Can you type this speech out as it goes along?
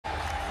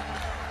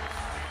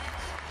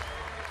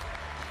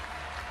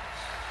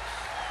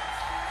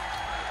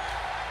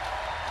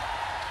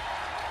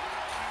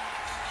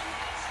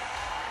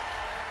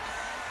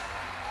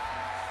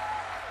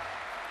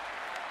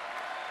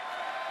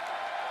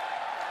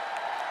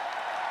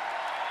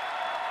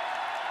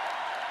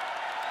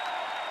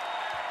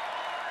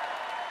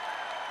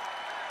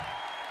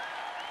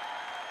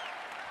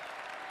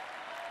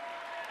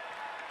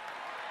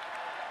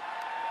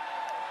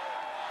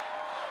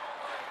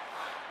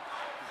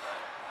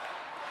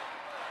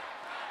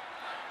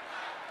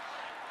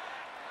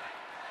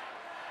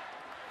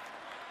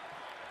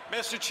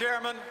Mr.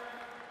 Chairman,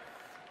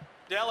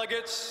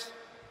 delegates,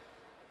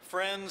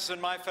 friends, and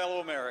my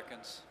fellow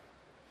Americans,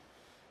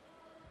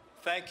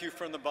 thank you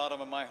from the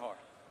bottom of my heart.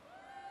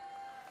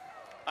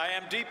 I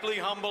am deeply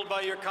humbled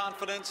by your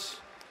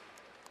confidence,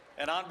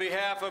 and on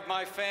behalf of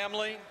my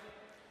family,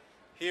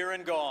 here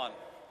and gone,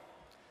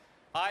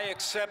 I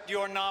accept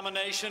your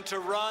nomination to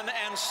run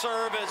and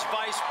serve as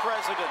Vice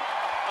President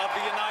of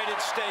the United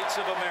States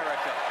of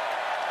America.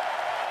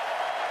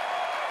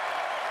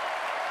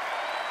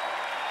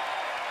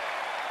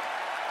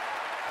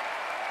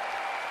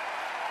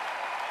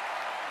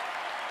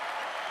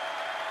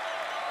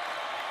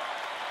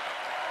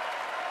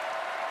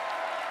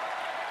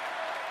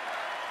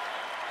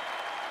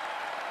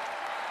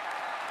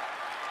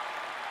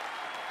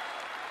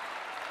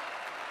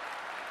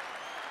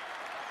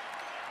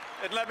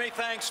 And let me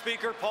thank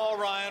Speaker Paul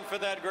Ryan for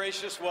that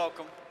gracious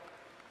welcome.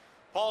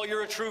 Paul,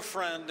 you're a true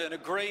friend and a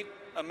great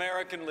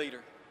American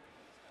leader.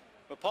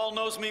 But Paul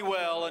knows me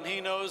well, and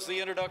he knows the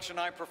introduction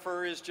I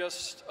prefer is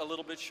just a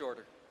little bit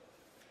shorter.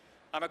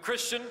 I'm a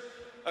Christian,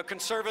 a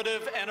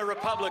conservative, and a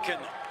Republican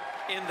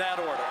in that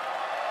order.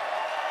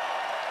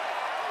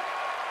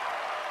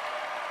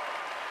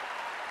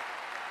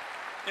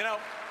 You know,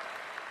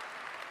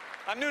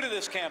 I'm new to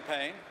this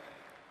campaign,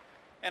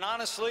 and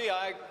honestly,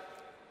 I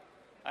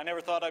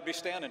never thought I'd be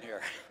standing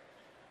here.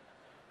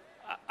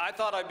 I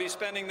thought I'd be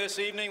spending this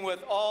evening with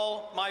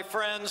all my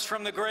friends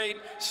from the great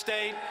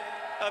state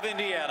of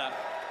Indiana.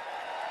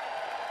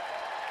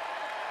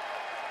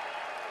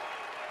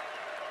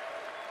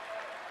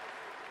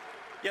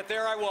 Yet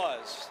there I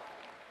was,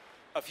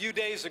 a few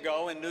days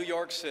ago in New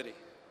York City,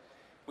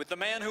 with the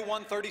man who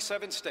won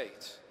 37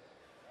 states,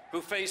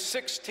 who faced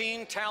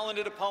 16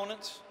 talented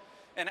opponents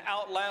and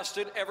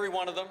outlasted every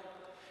one of them,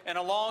 and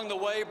along the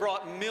way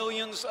brought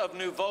millions of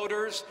new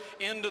voters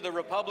into the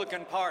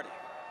Republican Party.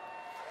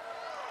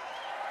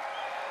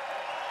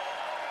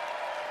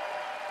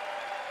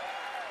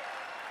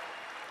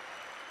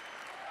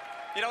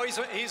 You know,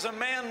 he's a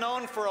man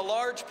known for a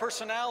large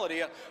personality,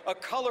 a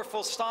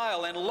colorful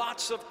style, and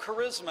lots of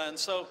charisma, and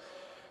so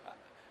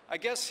I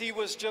guess he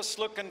was just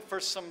looking for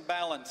some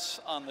balance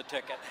on the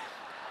ticket.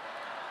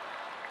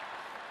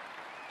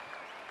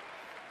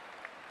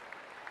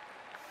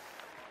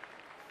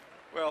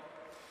 Well,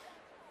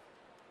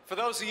 for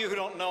those of you who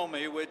don't know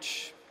me,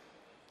 which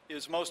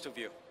is most of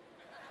you,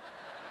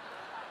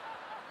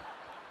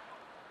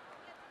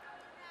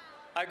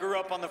 I grew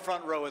up on the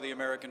front row of the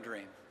American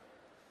dream.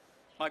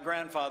 My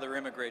grandfather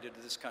immigrated to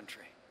this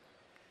country.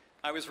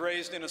 I was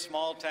raised in a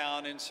small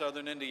town in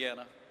southern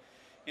Indiana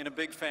in a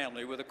big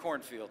family with a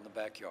cornfield in the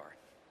backyard.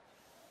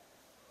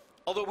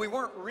 Although we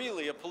weren't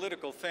really a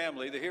political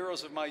family, the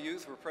heroes of my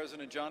youth were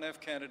President John F.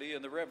 Kennedy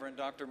and the Reverend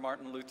Dr.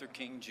 Martin Luther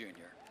King,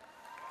 Jr.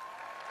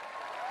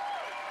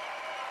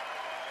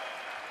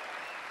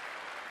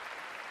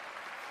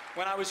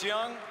 When I was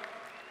young,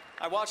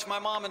 I watched my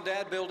mom and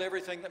dad build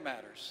everything that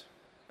matters: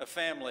 a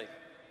family,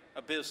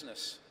 a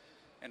business,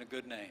 and a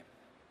good name.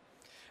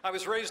 I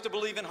was raised to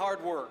believe in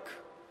hard work,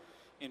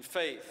 in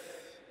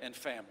faith, and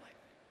family.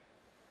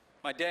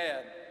 My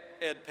dad,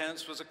 Ed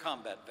Pence, was a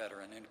combat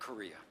veteran in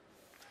Korea.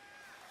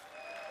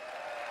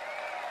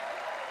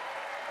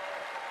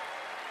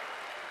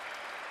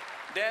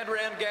 Dad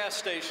ran gas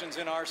stations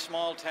in our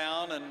small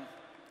town, and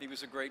he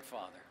was a great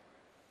father.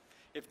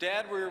 If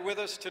Dad were with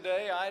us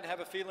today, I'd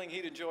have a feeling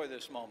he'd enjoy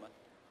this moment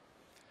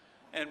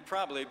and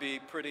probably be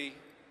pretty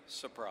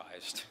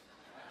surprised.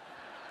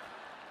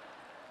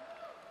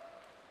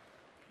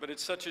 But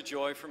it's such a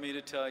joy for me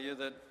to tell you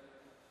that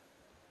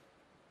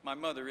my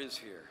mother is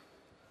here.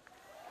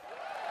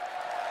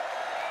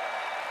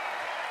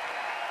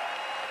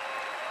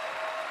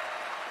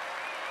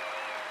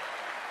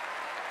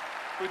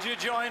 Would you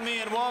join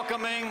me in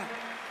welcoming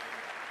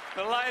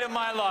the light of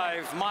my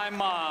life, my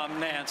mom,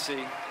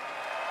 Nancy?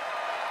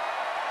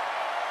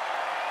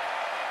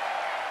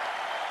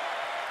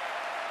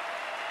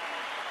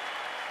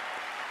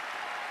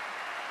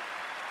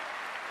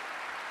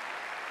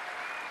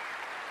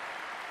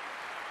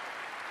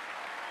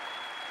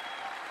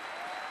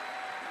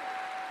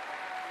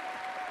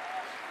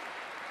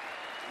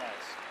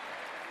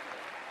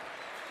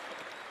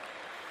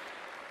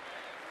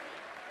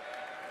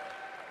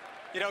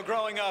 You know,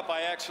 growing up,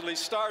 I actually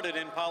started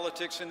in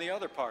politics in the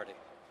other party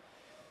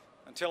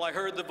until I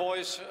heard the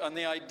voice on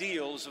the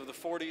ideals of the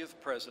 40th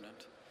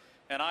president,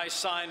 and I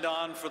signed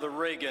on for the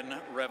Reagan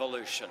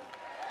Revolution.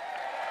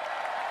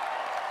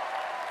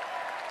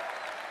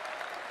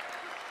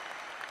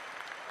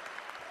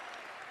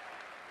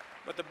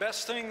 But the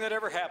best thing that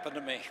ever happened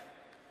to me,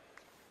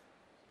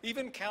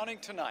 even counting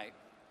tonight,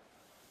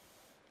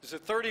 is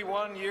that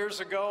 31 years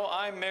ago,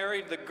 I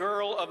married the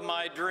girl of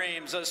my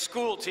dreams, a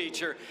school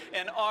teacher,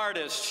 an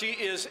artist. She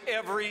is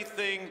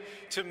everything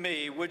to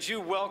me. Would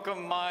you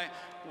welcome my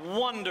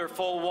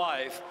wonderful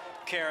wife,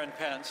 Karen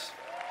Pence?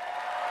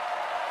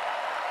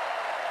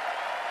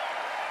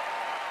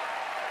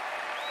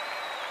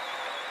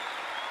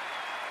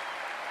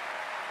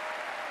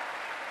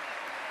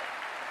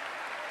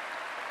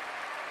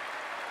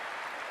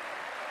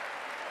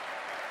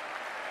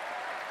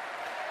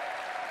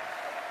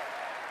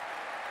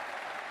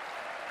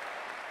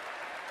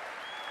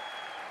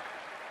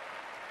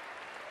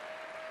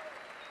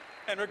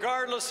 And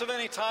regardless of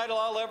any title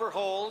I'll ever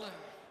hold,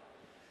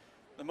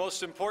 the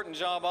most important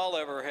job I'll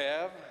ever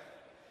have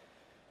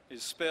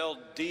is spelled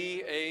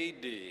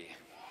D-A-D.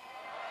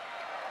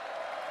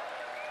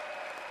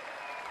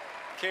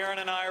 Karen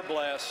and I are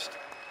blessed.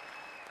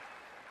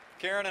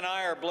 Karen and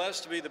I are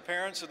blessed to be the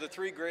parents of the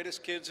three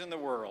greatest kids in the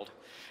world.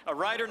 A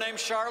writer named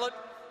Charlotte,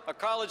 a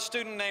college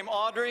student named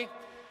Audrey,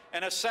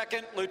 and a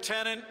second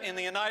lieutenant in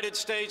the United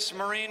States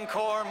Marine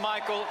Corps,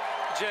 Michael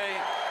J.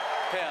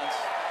 Pence.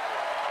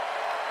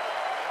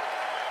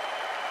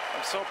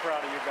 I'm so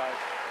proud of you guys.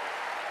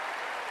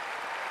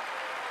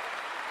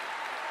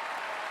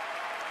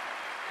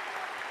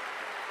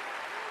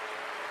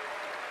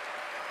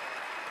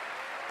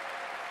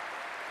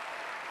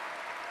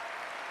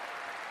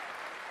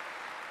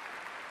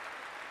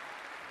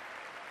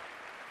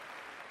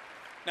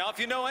 Now, if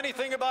you know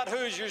anything about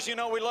Hoosiers, you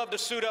know we love to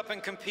suit up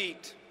and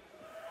compete.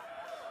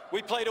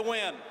 We play to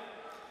win.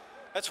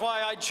 That's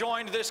why I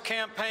joined this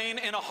campaign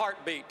in a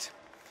heartbeat.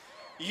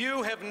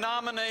 You have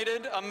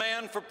nominated a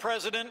man for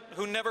president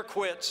who never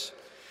quits,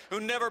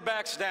 who never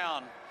backs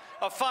down,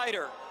 a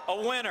fighter,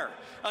 a winner.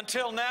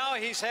 Until now,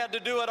 he's had to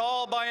do it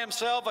all by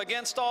himself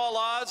against all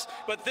odds,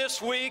 but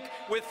this week,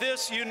 with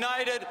this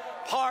united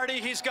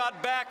party, he's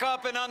got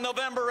backup, and on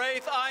November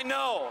 8th, I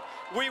know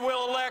we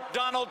will elect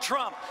Donald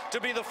Trump to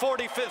be the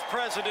 45th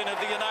president of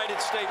the United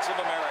States of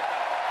America.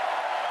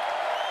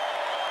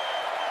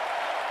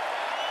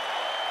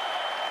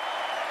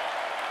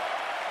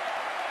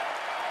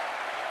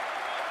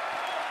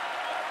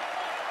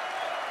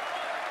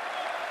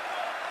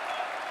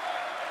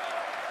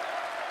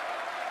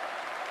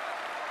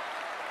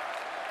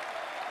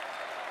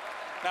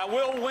 Now,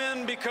 we'll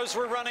win because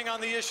we're running on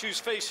the issues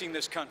facing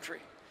this country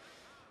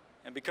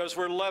and because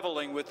we're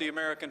leveling with the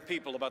American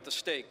people about the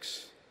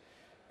stakes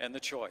and the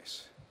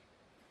choice.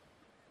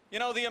 You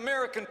know, the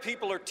American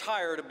people are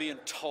tired of being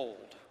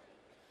told.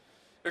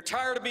 They're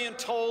tired of being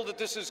told that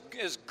this is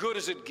as good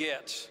as it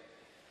gets.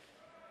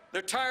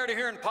 They're tired of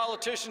hearing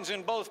politicians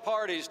in both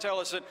parties tell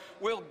us that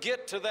we'll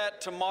get to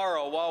that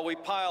tomorrow while we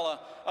pile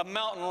a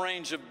mountain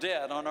range of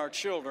debt on our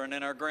children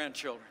and our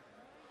grandchildren.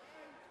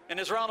 And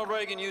as Ronald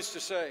Reagan used to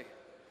say,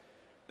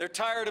 they're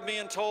tired of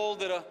being told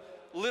that a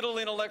little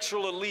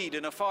intellectual elite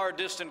in a far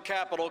distant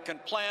capital can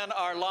plan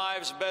our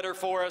lives better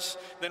for us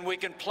than we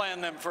can plan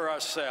them for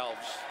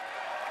ourselves.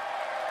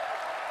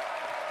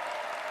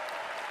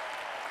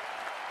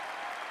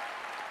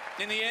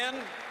 In the end,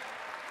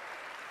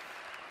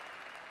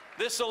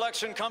 this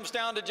election comes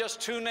down to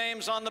just two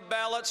names on the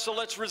ballot, so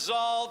let's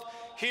resolve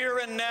here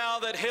and now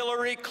that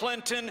Hillary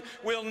Clinton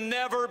will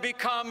never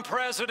become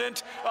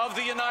president of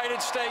the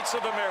United States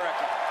of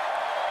America.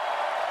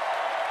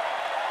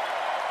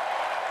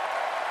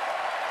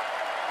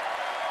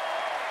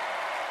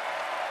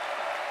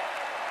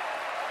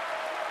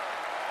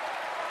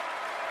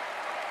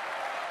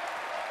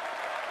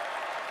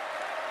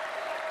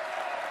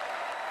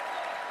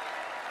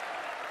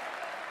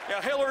 Now,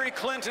 Hillary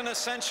Clinton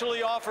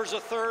essentially offers a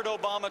third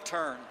Obama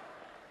term,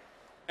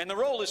 and the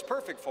role is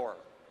perfect for her.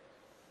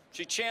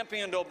 She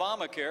championed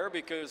Obamacare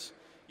because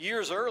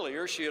years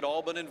earlier she had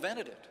all but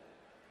invented it.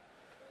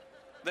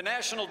 The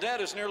national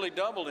debt has nearly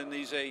doubled in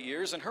these 8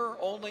 years, and her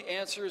only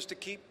answer is to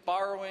keep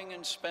borrowing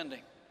and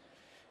spending.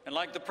 And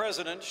like the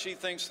president, she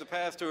thinks the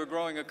path to a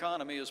growing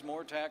economy is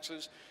more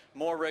taxes,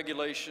 more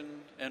regulation,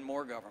 and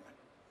more government.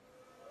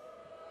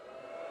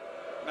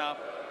 Now,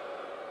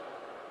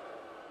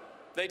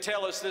 they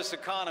tell us this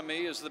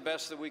economy is the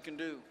best that we can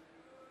do.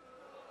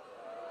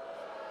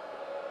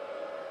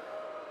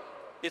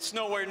 It's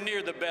nowhere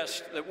near the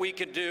best that we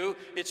can do.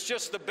 It's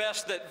just the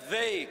best that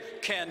they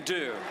can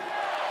do.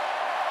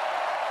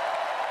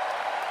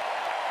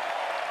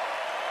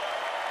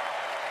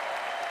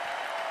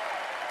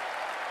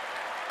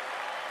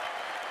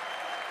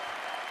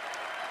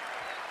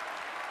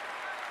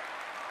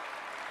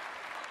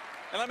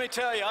 And let me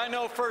tell you, I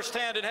know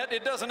firsthand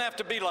it doesn't have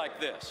to be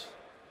like this.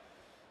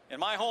 In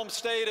my home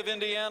state of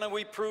Indiana,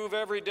 we prove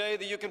every day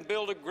that you can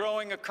build a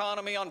growing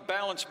economy on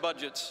balanced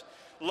budgets,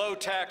 low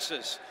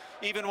taxes,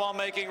 even while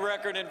making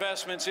record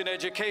investments in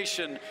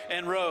education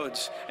and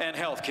roads and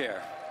health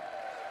care.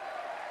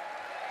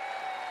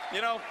 You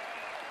know,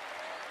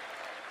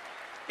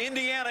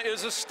 Indiana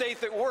is a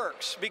state that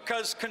works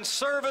because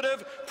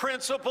conservative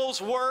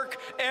principles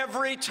work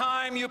every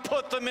time you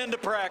put them into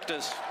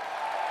practice.